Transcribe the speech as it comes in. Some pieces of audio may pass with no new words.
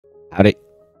Howdy,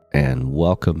 and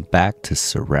welcome back to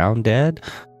SurrounDead,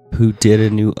 who did a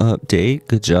new update.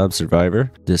 Good job,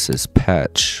 Survivor. This is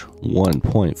patch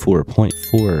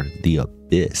 1.4.4, The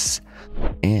Abyss.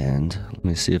 And let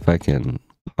me see if I can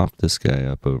pop this guy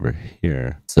up over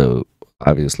here. So,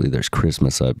 obviously, there's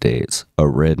Christmas updates. A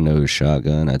red-nosed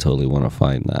shotgun. I totally want to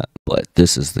find that. But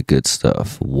this is the good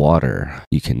stuff. Water.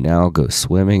 You can now go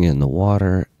swimming in the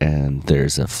water, and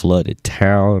there's a flooded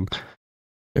town.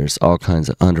 There's all kinds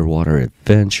of underwater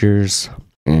adventures,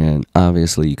 and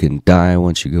obviously you can die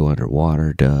once you go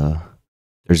underwater, duh.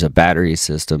 There's a battery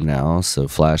system now, so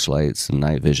flashlights and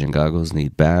night vision goggles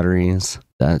need batteries.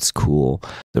 That's cool.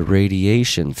 The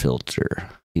radiation filter.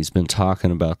 He's been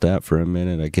talking about that for a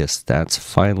minute. I guess that's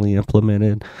finally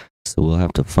implemented. So we'll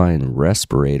have to find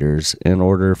respirators in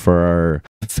order for our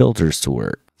filters to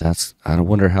work. I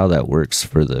wonder how that works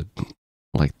for the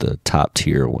top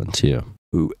tier one too.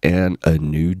 Ooh, and a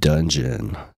new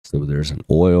dungeon. So there's an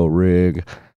oil rig,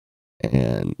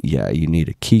 and yeah, you need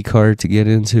a key card to get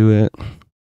into it.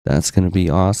 That's going to be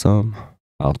awesome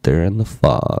out there in the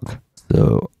fog.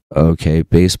 So, okay,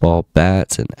 baseball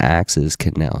bats and axes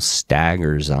can now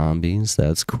stagger zombies.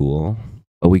 That's cool.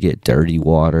 Oh, we get dirty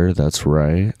water. That's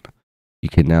right. You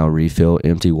can now refill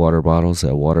empty water bottles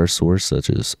at water source such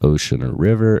as ocean or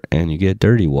river, and you get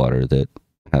dirty water that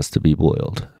has to be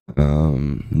boiled.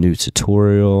 New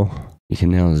tutorial. You can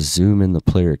now zoom in the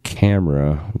player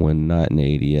camera when not in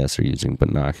ADS or using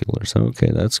binoculars.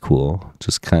 Okay, that's cool.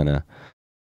 Just kind of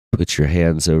put your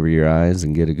hands over your eyes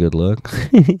and get a good look.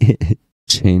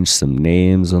 Change some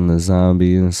names on the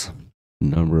zombies.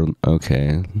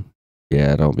 Okay.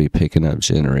 Yeah, don't be picking up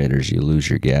generators. You lose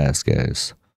your gas,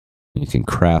 guys. You can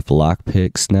craft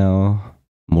lockpicks now.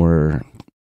 More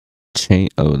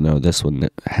oh no, this one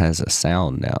has a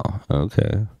sound now.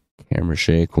 Okay. Camera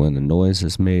shake when the noise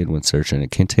is made when searching a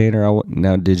container.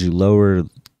 Now, did you lower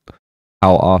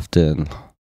how often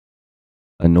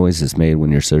a noise is made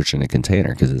when you're searching a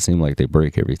container? Because it seemed like they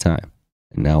break every time.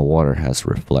 And now water has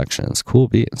reflections. Cool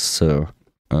beans. So,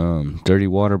 dirty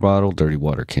water bottle, dirty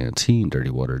water canteen, dirty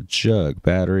water jug,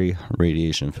 battery,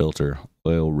 radiation filter,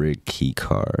 oil rig key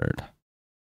card.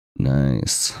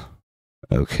 Nice.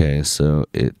 Okay, so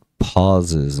it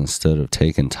pauses instead of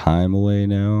taking time away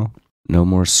now. No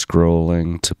more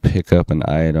scrolling to pick up an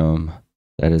item.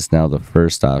 That is now the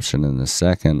first option, and the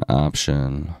second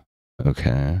option.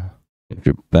 Okay. If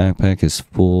your backpack is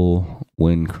full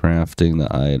when crafting,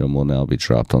 the item will now be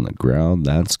dropped on the ground.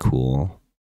 That's cool.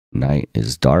 Night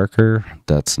is darker.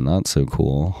 That's not so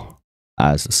cool.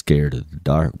 Eyes are scared of the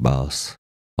dark, boss.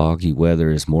 Foggy weather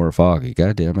is more foggy.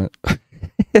 God damn it.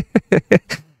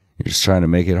 You're just trying to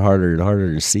make it harder and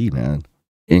harder to see, man.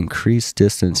 Increased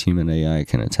distance human AI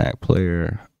can attack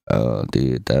player. Oh,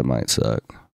 dude, that might suck.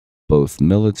 Both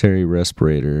military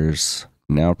respirators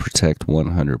now protect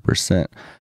 100%.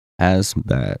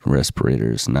 Hazmat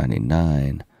respirators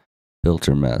 99.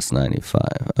 Filter mask 95.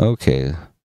 Okay.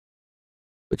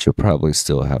 But you'll probably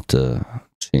still have to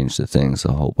change the things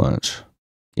a whole bunch.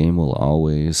 Game will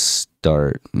always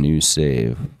start new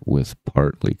save with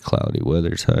partly cloudy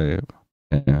weather type.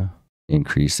 Yeah.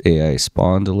 Increase AI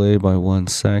spawn delay by 1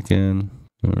 second.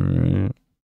 Alright.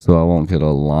 So I won't get a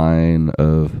line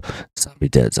of zombie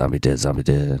dead, zombie dead, zombie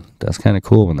dead. That's kind of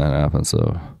cool when that happens,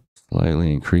 though.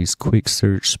 Slightly increase quick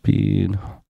search speed.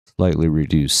 Slightly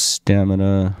reduce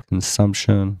stamina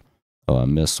consumption. Oh, I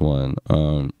missed one.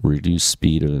 Reduce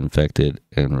speed of infected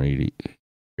and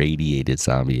radiated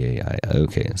zombie AI.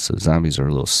 Okay, so zombies are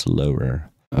a little slower.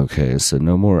 Okay, so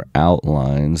no more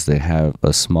outlines. They have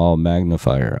a small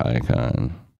magnifier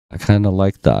icon. I kind of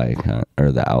like the icon,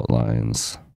 or the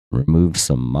outlines. Remove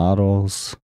some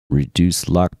models. Reduce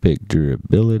lockpick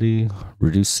durability.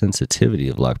 Reduce sensitivity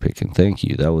of lockpicking. Thank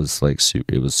you. That was like,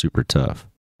 it was super tough.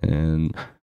 And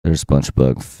there's a bunch of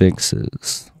bug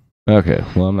fixes. Okay,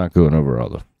 well, I'm not going over all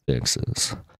the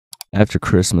fixes. After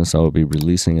Christmas, I will be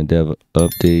releasing a dev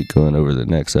update, going over the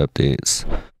next updates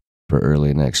for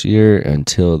early next year.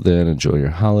 Until then, enjoy your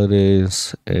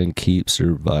holidays and keep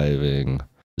surviving,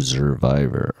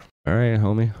 Survivor. All right,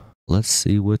 homie, let's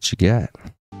see what you got.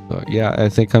 Yeah, I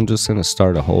think I'm just gonna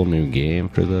start a whole new game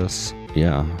for this.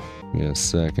 Yeah, give me a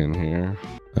second here.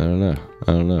 I don't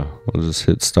know. We'll just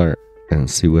hit start and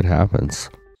see what happens.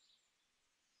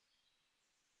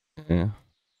 Yeah.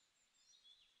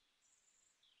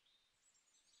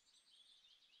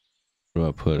 Where do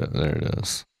I put it? There it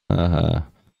is. I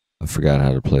forgot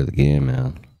how to play the game,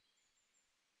 man.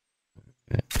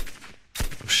 Okay.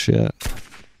 Oh, shit.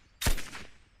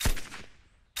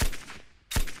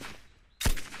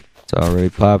 It's already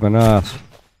popping off.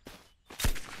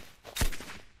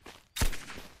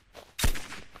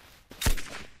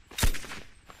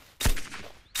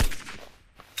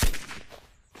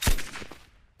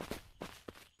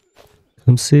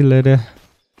 Come see, lady.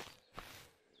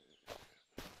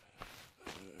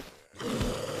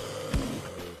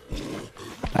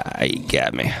 Ah, you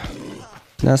got me.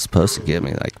 Not supposed to get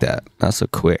me like that. Not so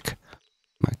quick.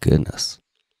 My goodness.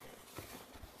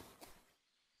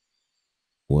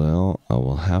 Well, I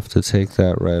will have to take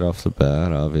that right off the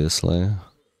bat, obviously.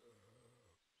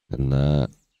 And that.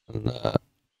 And that.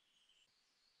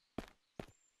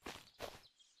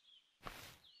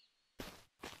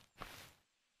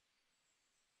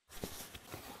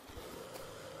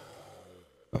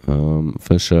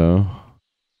 For sure.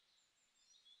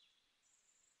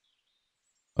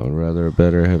 I would rather a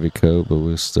better heavy coat, but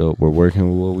we're working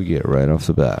with what we get right off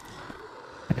the bat.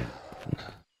 I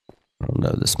don't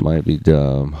know, this might be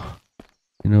dumb.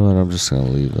 You know what, I'm just gonna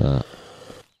leave that.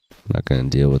 I'm not gonna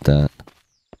deal with that.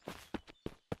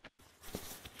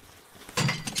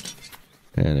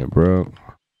 And it broke.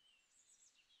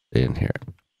 Didn't hear it.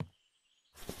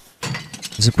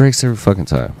 'Cause it breaks every fucking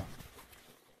time.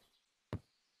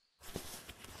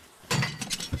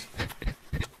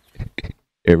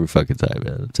 Every fucking time,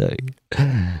 man, I'll tell you.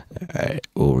 Alright,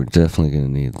 well, we're definitely gonna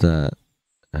need that.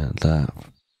 And that.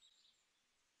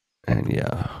 And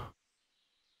yeah.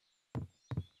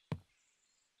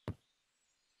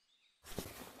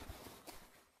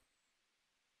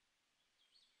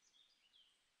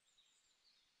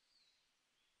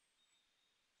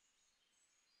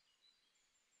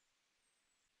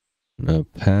 No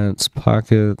pants,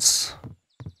 pockets.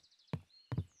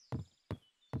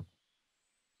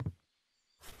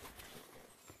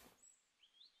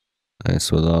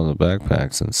 Nice with all the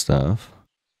backpacks and stuff.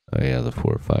 Oh yeah, the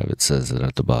 4 or 5, it says it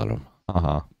at the bottom.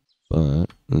 Uh-huh. But,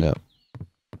 no.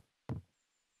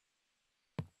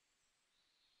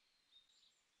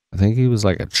 I think he was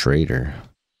like a trader.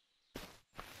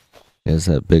 He has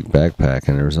that big backpack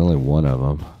and there was only one of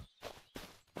them.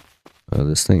 Oh,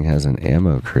 this thing has an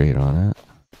ammo crate on it.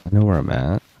 I know where I'm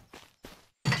at.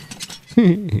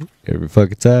 Every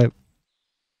fucking time.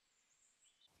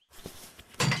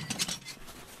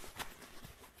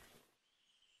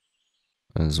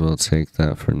 Might as well take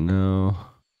that for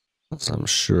now. Because I'm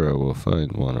sure I will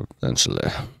find one eventually.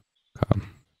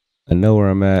 I know where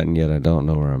I'm at, and yet I don't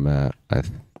know where I'm at. I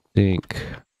think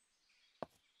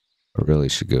I really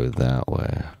should go that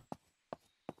way.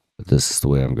 But this is the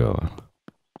way I'm going.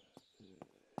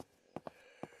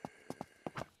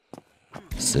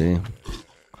 See?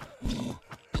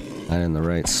 Not in the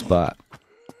right spot.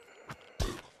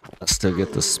 I still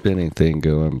get the spinning thing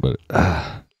going, but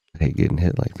I hate getting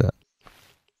hit like that.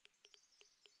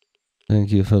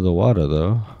 Thank you for the water,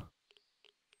 though.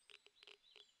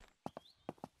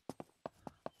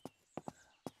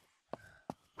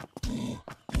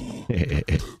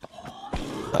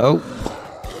 Oh.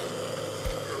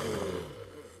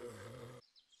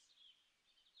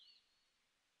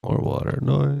 More water.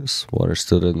 Nice. Water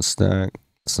still didn't stack.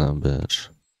 Son of a bitch.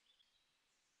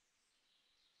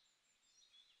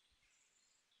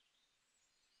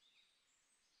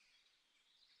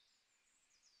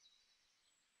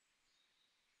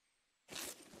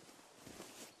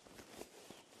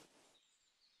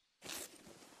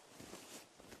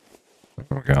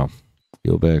 There we go.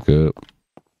 Heal back up.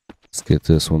 Let's get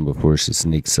this one before she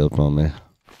sneaks up on me.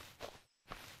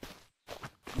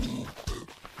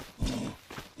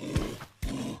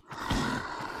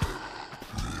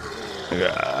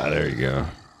 Ah, there you go.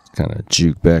 Kind of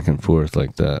juke back and forth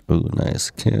like that. Ooh, nice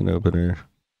can opener.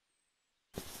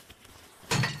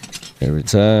 Every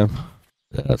time.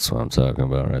 That's what I'm talking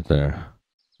about right there.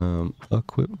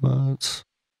 Equip mods.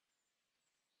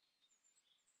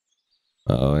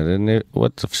 Oh, I didn't.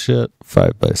 What the shit?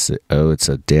 5x6. Oh, it's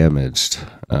a damaged.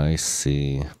 I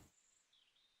see.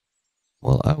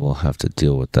 Well, I will have to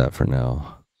deal with that for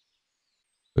now.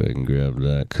 Go ahead and grab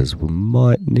that because we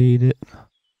might need it.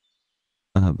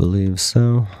 I believe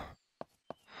so.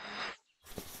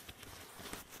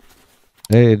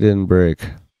 Hey, it didn't break.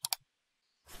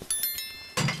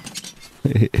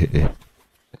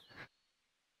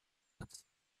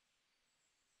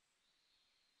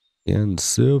 And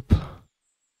soup.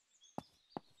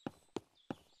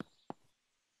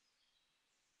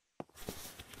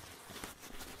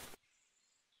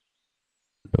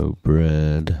 No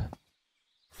bread.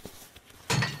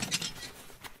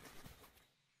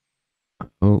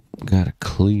 Oh, got a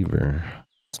cleaver.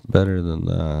 It's better than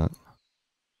that.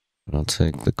 I'll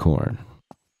take the corn.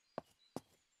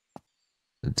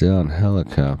 The down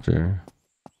helicopter.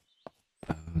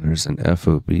 There's an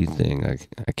FOB thing.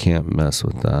 I can't mess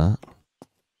with that.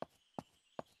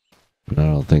 I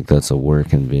don't think that's a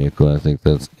working vehicle. I think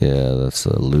that's, yeah, that's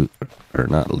a loot. Or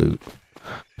not loot.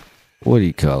 What do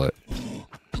you call it?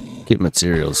 Get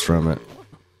materials from it.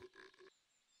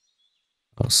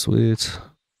 Oh, sweet.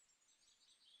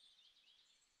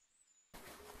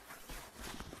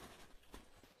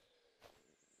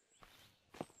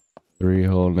 Three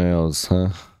whole nails, huh?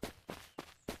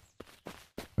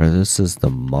 Or this is the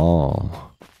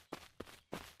mall.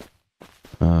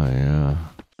 Oh, yeah.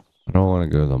 I don't want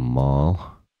to go to the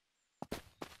mall.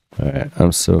 Alright,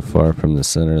 I'm so far from the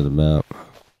center of the map.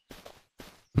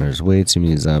 There's way too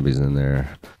many zombies in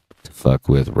there to fuck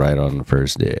with right on the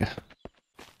first day.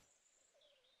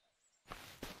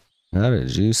 How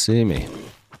did you see me?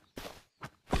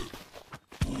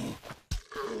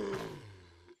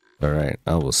 Alright,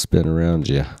 I will spin around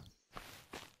you.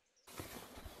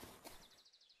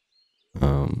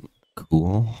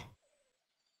 Cool.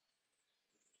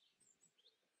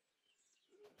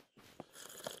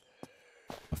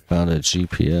 I found a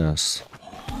GPS.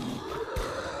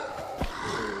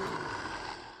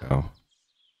 Oh.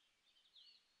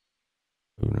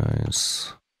 Oh,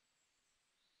 nice.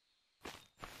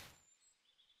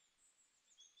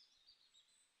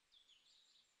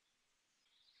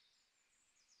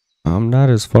 I'm not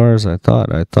as far as I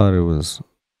thought. I thought it was...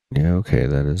 Yeah, okay,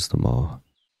 that is the mall.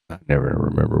 I never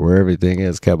remember where everything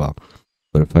is. Come on.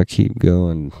 But if I keep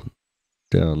going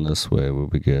down this way, we'll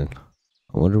be good.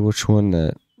 I wonder which one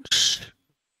that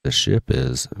the ship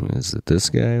is. I mean, is it this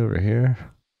guy over here?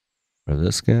 Or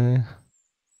this guy?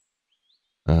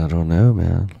 I don't know,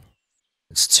 man.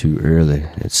 It's too early.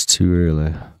 It's too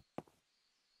early.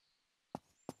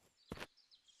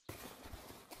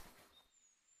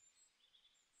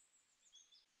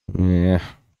 Yeah.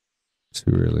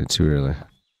 Too early, too early.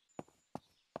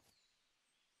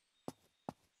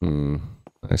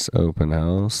 Nice open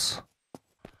house.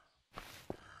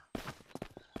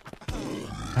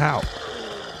 Ow.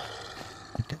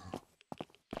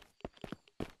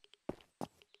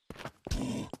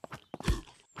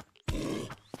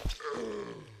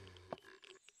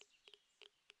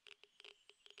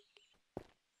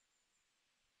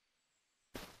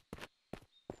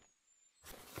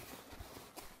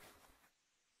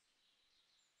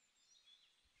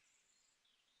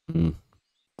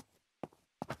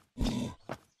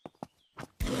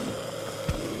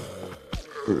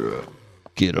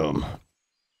 Get him.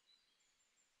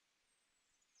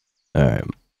 Alright.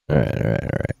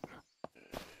 Alright.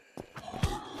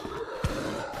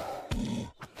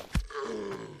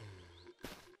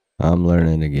 I'm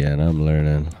learning again. I'm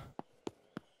learning.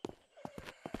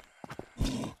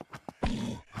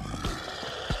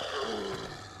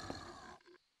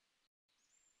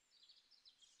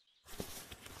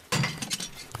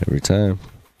 Every time.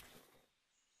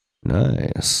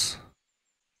 Nice.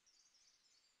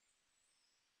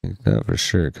 Take that for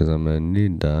sure, because I'm going to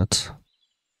need that.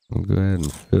 I'll go ahead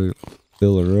and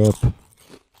fill her up.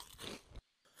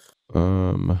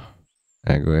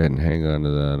 I go ahead and hang on to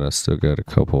that. I still got a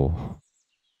couple.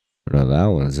 No, that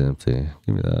one's empty.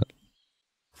 Give me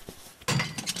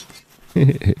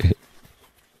that.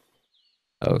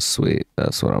 Oh, sweet.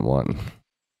 That's what I'm wanting.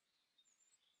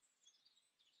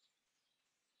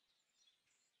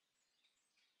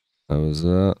 That was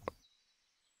that.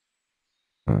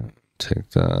 Alright, take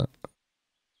that.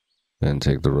 And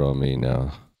take the raw meat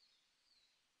now.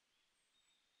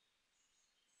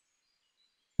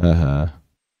 Got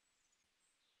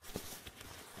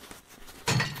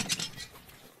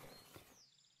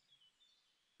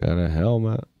a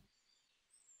helmet.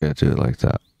 Gotta do it like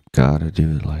that. Gotta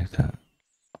do it like that.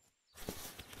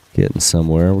 Getting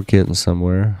somewhere. We're getting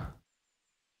somewhere.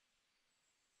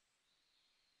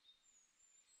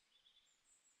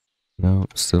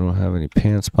 Nope, still don't have any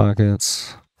pants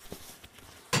pockets.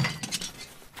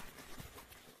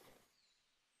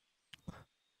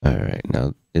 Alright,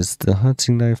 now is the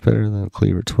hunting knife better than a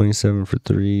cleaver? 27 for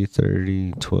 3,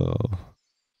 30, 12.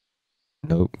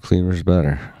 Nope, cleaver's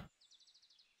better.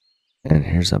 And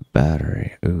here's a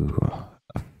battery. Ooh,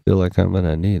 I feel like I'm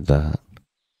gonna need that.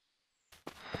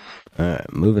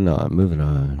 Alright, moving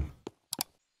on.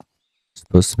 It's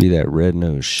supposed to be that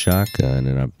red-nosed shotgun,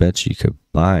 and I bet you could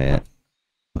buy it.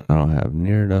 But I don't have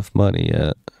near enough money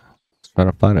yet. Let's try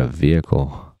to find a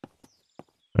vehicle.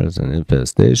 There's an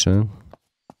infestation.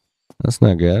 That's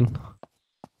not good.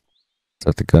 It's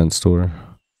at the gun store.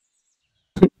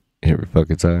 Every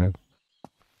fucking time.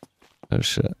 Oh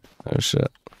shit. Oh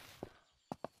shit.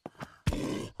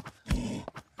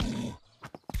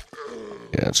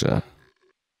 Gotcha.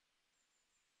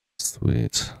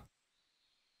 Sweet.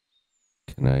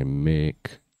 Can I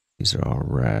make... These are all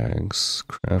rags.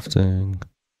 Crafting.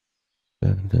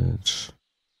 Bandage.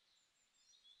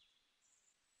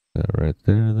 That right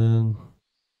there then.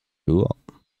 Cool.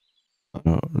 I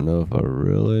don't know if I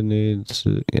really need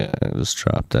to... Yeah, just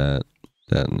drop that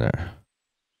in there.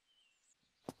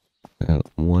 Got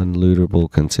one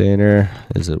lootable container.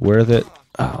 Is it worth it?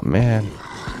 Oh man.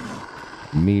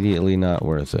 Immediately not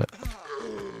worth it.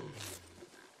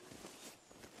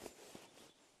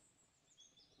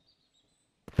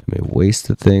 I mean, waste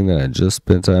the thing that I just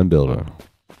spent time building.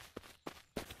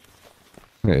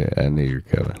 Yeah, I knew you were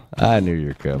coming. I knew you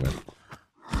were coming.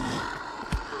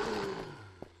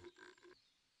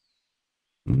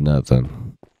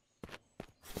 Nothing.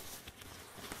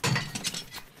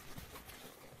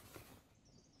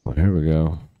 Well, here we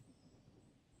go.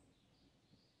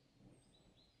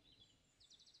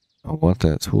 I want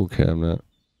that tool cabinet.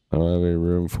 I don't have any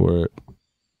room for it.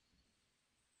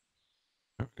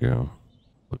 There we go.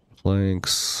 Put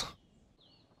planks.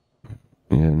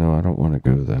 Yeah, no, I don't want to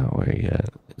go that way yet.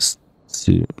 It's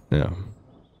too, no.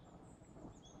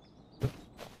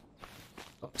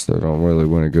 So I don't really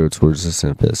want to go towards this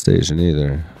infestation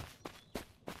either.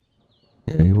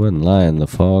 Yeah, he wasn't lying. The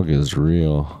fog is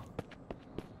real.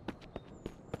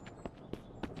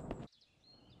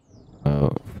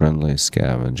 Oh, friendly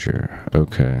scavenger.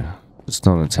 Okay. Just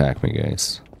don't attack me,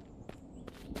 guys.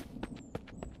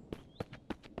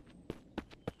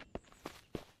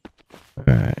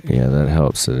 Alright, yeah, that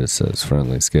helps that it says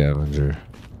friendly scavenger.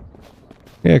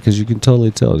 Yeah, because you can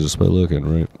totally tell just by looking,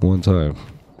 right? One time.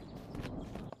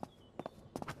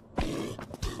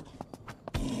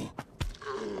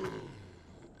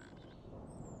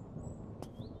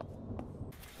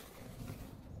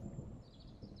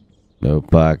 No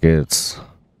pockets.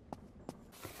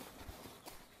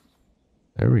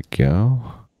 There we go.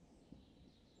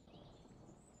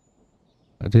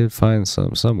 I did find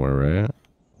some somewhere, right?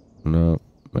 No,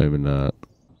 maybe not.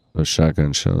 No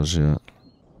shotgun shells yet.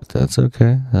 But that's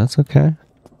okay. That's okay.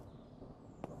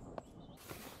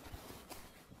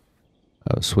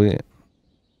 Oh, sweet.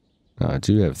 No, I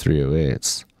do have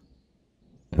 308s.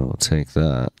 And we'll take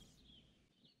that.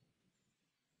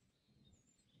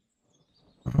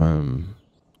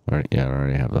 Alright, yeah, I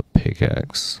already have a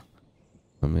pickaxe.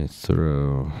 Let me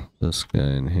throw this guy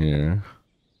in here.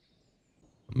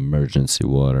 Emergency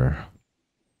water.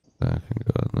 That can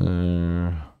go in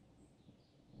there.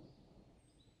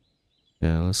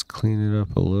 Yeah, let's clean it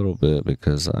up a little bit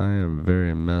because I am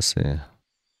very messy.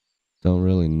 Don't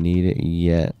really need it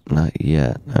yet. Not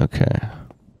yet. Okay.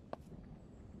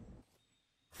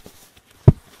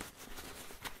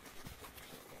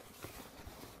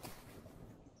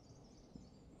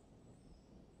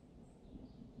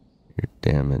 You're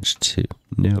damaged too.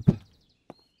 Nope.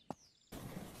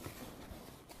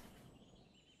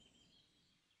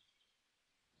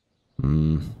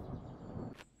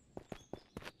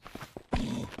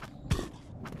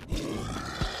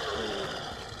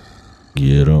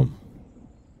 Get 'em.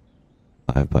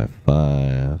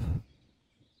 5x5.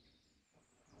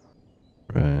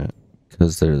 Right.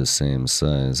 Because they're the same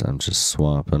size, I'm just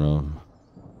swapping them.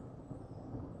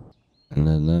 And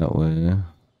then that way,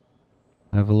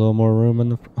 I have a little more room in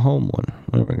the home one.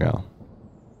 There we go.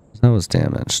 That was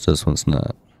damaged. This one's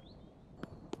not.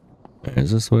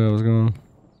 Is this the way I was going?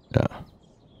 Yeah.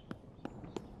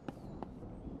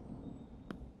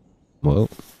 Whoa.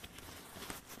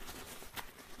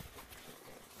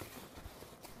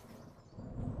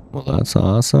 Well, that's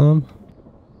awesome.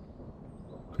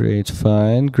 Great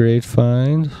find, great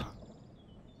find.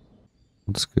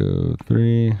 Let's go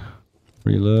 3.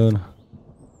 Reload.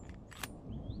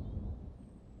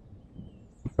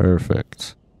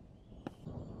 Perfect.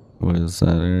 What is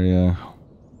that area?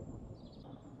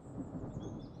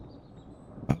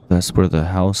 That's where the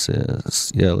house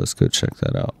is. Yeah, let's go check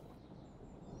that out.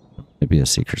 Maybe a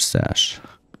secret stash.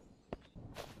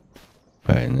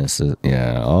 Right, and this is,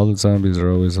 yeah, all the zombies are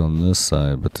always on this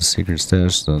side, but the secret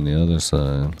stash is on the other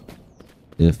side.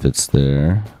 If it's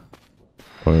there.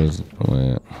 Or is it,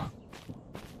 wait.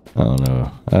 I don't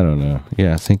know. I don't know.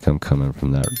 Yeah, I think I'm coming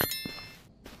from that.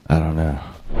 I don't know.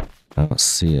 I don't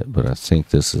see it, but I think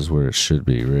this is where it should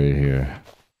be, right here.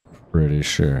 Pretty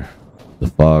sure. The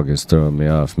fog is throwing me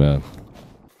off, man.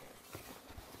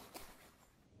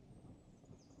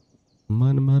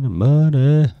 Money, money,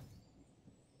 money.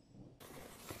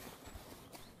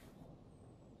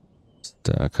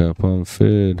 Stock up on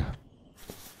food.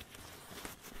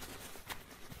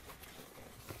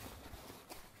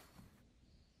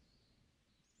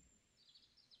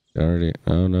 Already.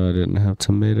 Oh no, I didn't have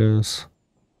tomatoes.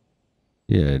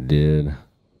 Yeah, I did.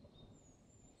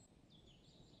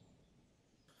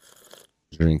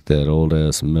 Drink that old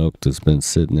ass milk that's been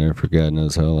sitting there for God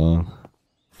knows how long.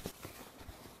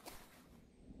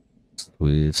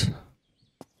 Sweet.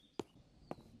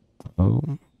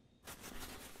 Oh.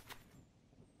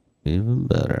 Even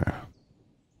better.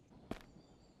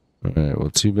 Alright,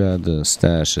 we'll too bad the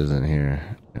stash isn't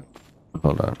here.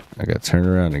 Hold on. I gotta turn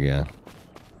around again.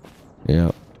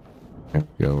 Yep. There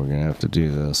we go. We're gonna have to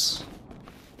do this.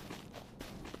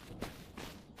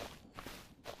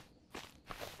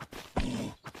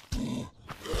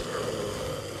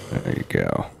 There you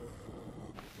go.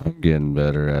 I'm getting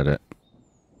better at it.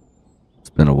 It's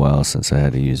been a while since I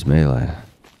had to use melee.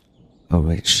 Oh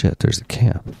wait, shit, there's a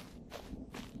camp.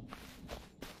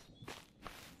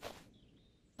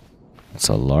 It's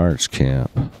a large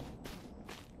camp.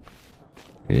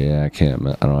 Yeah, I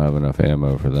don't have enough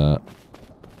ammo for that.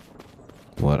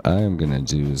 What I am gonna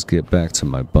do is get back to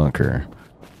my bunker.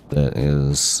 That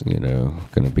is, you know,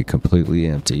 gonna be completely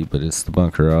empty, but it's the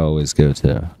bunker I always go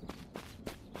to.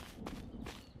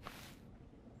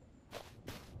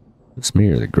 It's me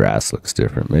or the grass looks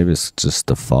different. Maybe it's just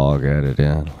the fog added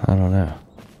in. I don't know.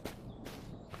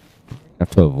 I have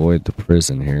to avoid the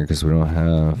prison here because we don't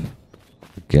have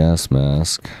a gas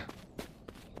mask.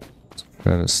 Let's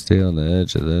try to stay on the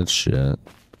edge of that shit.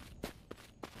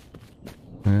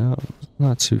 Yeah,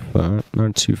 not too far.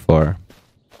 Not too far.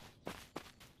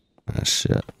 Ah,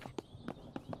 shit.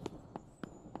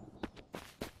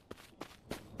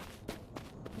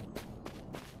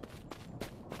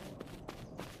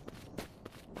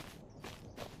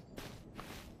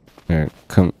 Alright,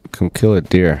 come kill a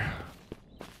deer.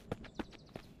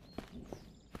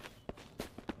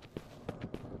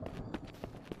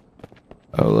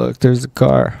 Oh look, there's a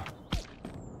car.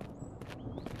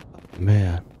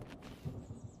 Man.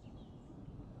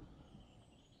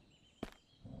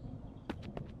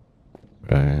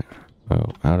 Right. Oh,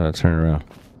 how do I turn around?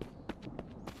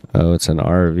 Oh, it's an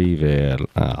RV van.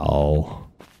 Oh.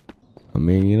 I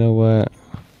mean, you know what?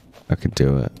 I could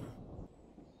do it.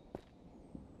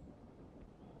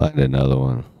 Find another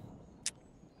one.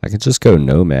 I could just go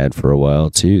nomad for a while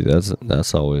too.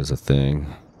 That's always a thing.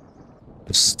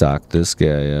 Just stock this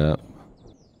guy up.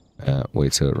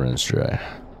 Wait till it runs dry.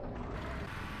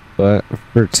 But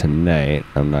for tonight,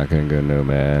 I'm not gonna go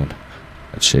nomad.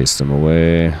 I chased him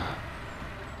away.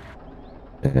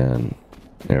 And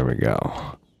there we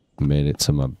go. Made it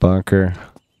to my bunker.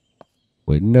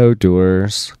 With no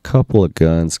doors, couple of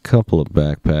guns, couple of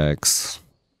backpacks.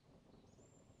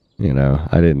 You know,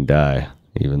 I didn't die,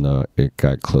 even though it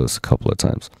got close a couple of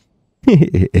times.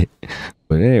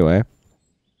 But anyway,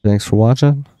 thanks for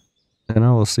watching, and I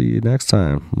will see you next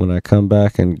time when I come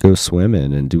back and go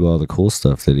swimming and do all the cool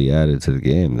stuff that he added to the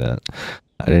game that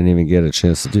I didn't even get a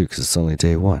chance to do because it's only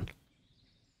day one.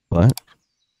 But,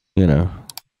 you know,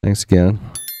 thanks again,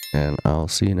 and I'll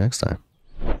see you next time.